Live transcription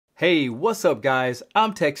Hey, what's up guys?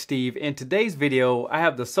 I'm techsteve. In today's video, I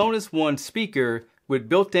have the Sonos One speaker with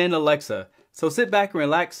built-in Alexa. So sit back and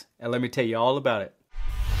relax and let me tell you all about it.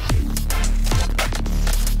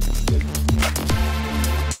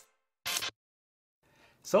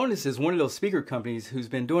 Sonos is one of those speaker companies who's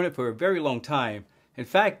been doing it for a very long time. In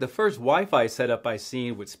fact, the first Wi-Fi setup I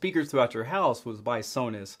seen with speakers throughout your house was by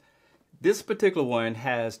Sonos. This particular one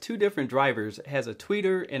has two different drivers. It has a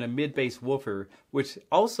tweeter and a mid-bass woofer, which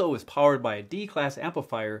also is powered by a D-class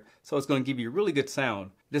amplifier, so it's going to give you really good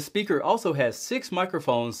sound. This speaker also has 6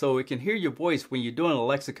 microphones, so it can hear your voice when you're doing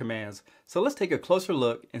Alexa commands. So let's take a closer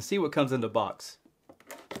look and see what comes in the box.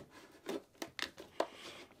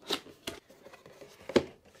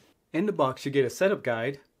 In the box you get a setup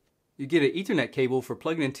guide, you get an Ethernet cable for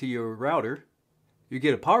plugging into your router, you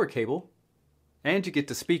get a power cable, and you get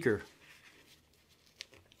the speaker.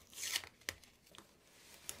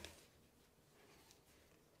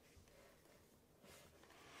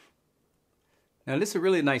 Now this is a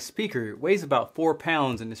really nice speaker. It weighs about 4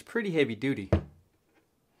 pounds and is pretty heavy duty.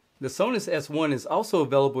 The Sonos S1 is also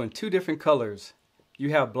available in 2 different colors. You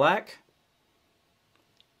have black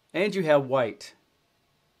and you have white.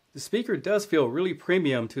 The speaker does feel really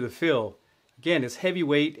premium to the feel. Again, it's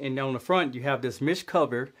heavyweight, and on the front you have this mesh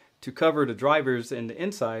cover to cover the drivers and the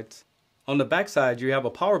insides. On the back side you have a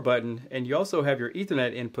power button, and you also have your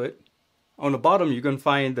Ethernet input. On the bottom you're going to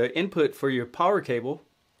find the input for your power cable.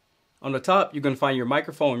 On the top you're going to find your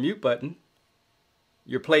microphone mute button,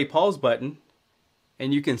 your play pause button,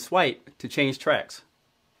 and you can swipe to change tracks.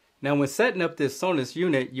 Now when setting up this Sonos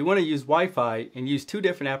unit, you want to use Wi-Fi and use 2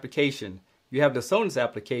 different applications. You have the Sonos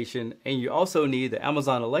application, and you also need the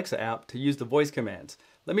Amazon Alexa app to use the voice commands.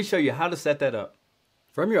 Let me show you how to set that up.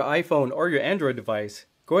 From your iPhone or your Android device,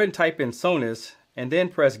 go ahead and type in Sonos and then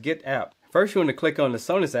press Get App. First you want to click on the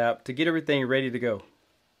Sonos app to get everything ready to go.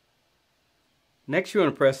 Next you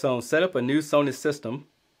want to press on Set up a new Sonos system.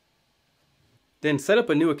 Then set up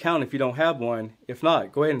a new account if you don't have one. If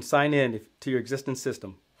not, go ahead and sign in to your existing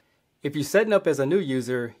system. If you're setting up as a new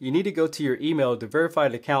user, you need to go to your email to verify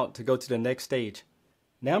the account to go to the next stage.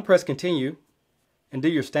 Now press Continue and do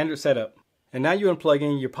your standard setup. And now you unplug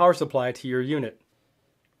in your power supply to your unit.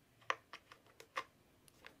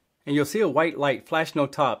 And you'll see a white light flashing on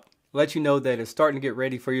top to let you know that it's starting to get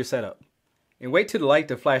ready for your setup. And wait till the light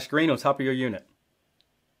to flash green on top of your unit.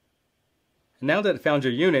 And now that it found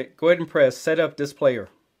your unit, go ahead and press Set up this player.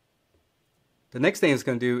 The next thing it's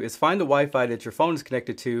going to do is find the Wi-Fi that your phone is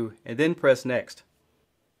connected to and then press Next.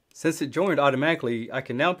 Since it joined automatically, I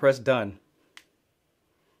can now press Done.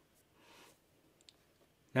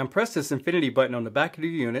 Now press this infinity button on the back of the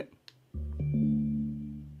unit.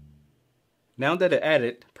 Now that it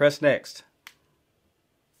added, press Next.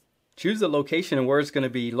 Choose the location and where it's going to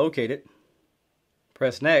be located.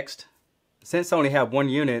 Press Next. Since I only have one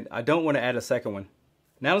unit, I don't want to add a second one.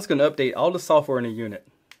 Now it's going to update all the software in the unit.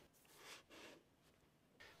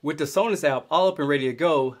 With the Sonos app all up and ready to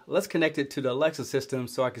go, let's connect it to the Alexa system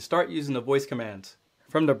so I can start using the voice commands.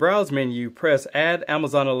 From the Browse menu, press Add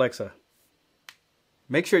Amazon Alexa.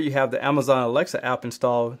 Make sure you have the Amazon Alexa app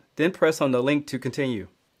installed, then press on the link to continue.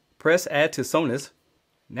 Press Add to Sonos.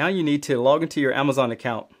 Now you need to log into your Amazon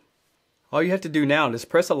account. All you have to do now is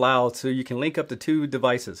press Allow so you can link up the 2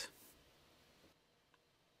 devices.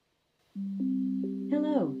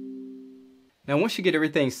 Hello. Now once you get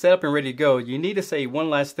everything set up and ready to go, you need to say one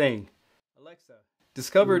last thing. Alexa,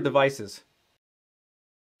 discover devices.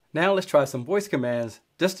 Now let's try some voice commands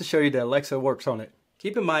just to show you that Alexa works on it.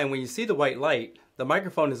 Keep in mind when you see the white light, the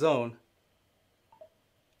microphone is on,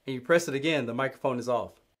 and you press it again, the microphone is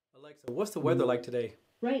off. Alexa, what's the weather like today?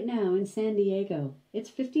 Right now in San Diego, it's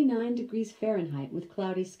 59 degrees Fahrenheit with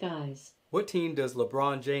cloudy skies. What team does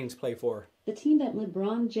LeBron James play for? The team that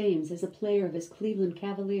LeBron James is a player of is Cleveland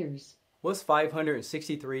Cavaliers. What's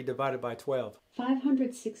 563 divided by 12?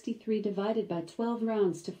 563 divided by 12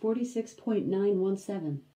 rounds to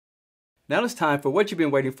 46.917. Now it's time for what you've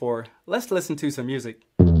been waiting for. Let's listen to some music.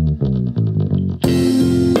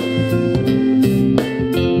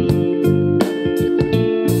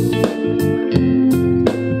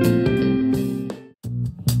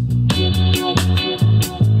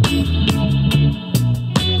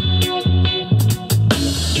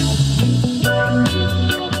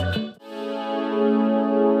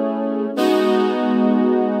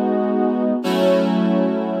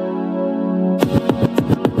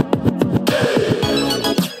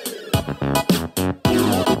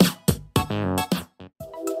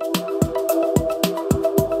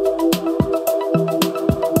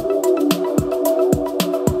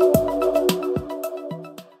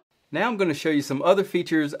 Now I'm going to show you some other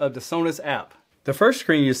features of the Sonos app. The first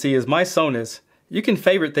screen you see is My Sonos. You can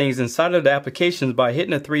favorite things inside of the applications by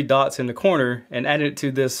hitting the three dots in the corner and adding it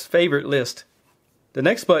to this favorite list. The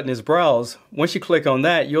next button is Browse. Once you click on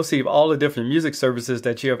that, you'll see all the different music services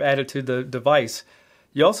that you have added to the device.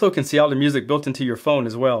 You also can see all the music built into your phone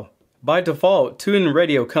as well. By default, TuneIn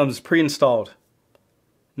Radio comes pre-installed.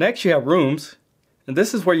 Next you have Rooms, and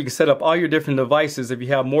this is where you can set up all your different devices if you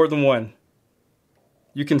have more than one.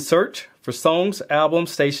 You can search for songs,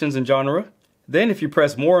 albums, stations, and genre. Then if you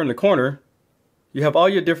press More in the corner, you have all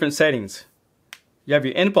your different settings. You have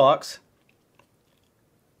your inbox.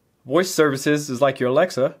 Voice services is like your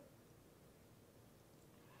Alexa.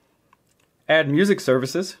 Add music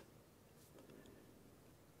services.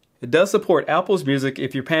 It does support Apple's Music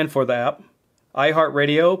if you're paying for the app.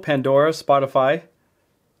 iHeartRadio, Pandora, Spotify.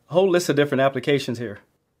 A whole list of different applications here.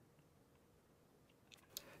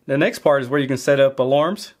 The next part is where you can set up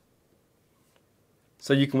alarms.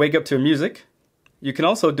 So you can wake up to music. You can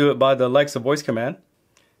also do it by the Alexa voice command.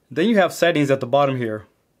 Then you have settings at the bottom here.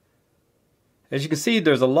 As you can see,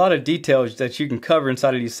 there's a lot of details that you can cover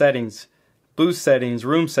inside of these settings. Boost settings,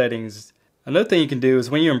 room settings. Another thing you can do is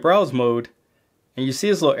when you're in browse mode and you see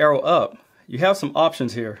this little arrow up, you have some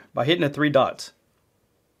options here by hitting the three dots.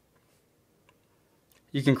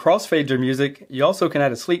 You can crossfade your music. You also can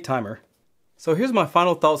add a sleep timer. So here's my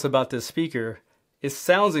final thoughts about this speaker. It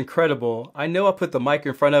sounds incredible. I know I put the mic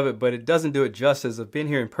in front of it, but it doesn't do it justice of being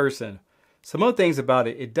here in person. Some other things about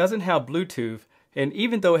it, it doesn't have Bluetooth, and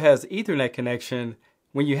even though it has Ethernet connection,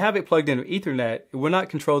 when you have it plugged into Ethernet, it will not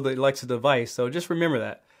control the Alexa device, so just remember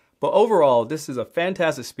that. But overall, this is a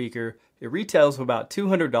fantastic speaker. It retails for about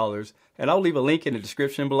 $200, and I'll leave a link in the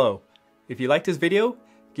description below. If you like this video,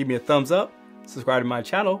 give me a thumbs up, subscribe to my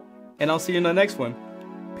channel, and I'll see you in the next one.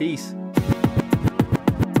 Peace.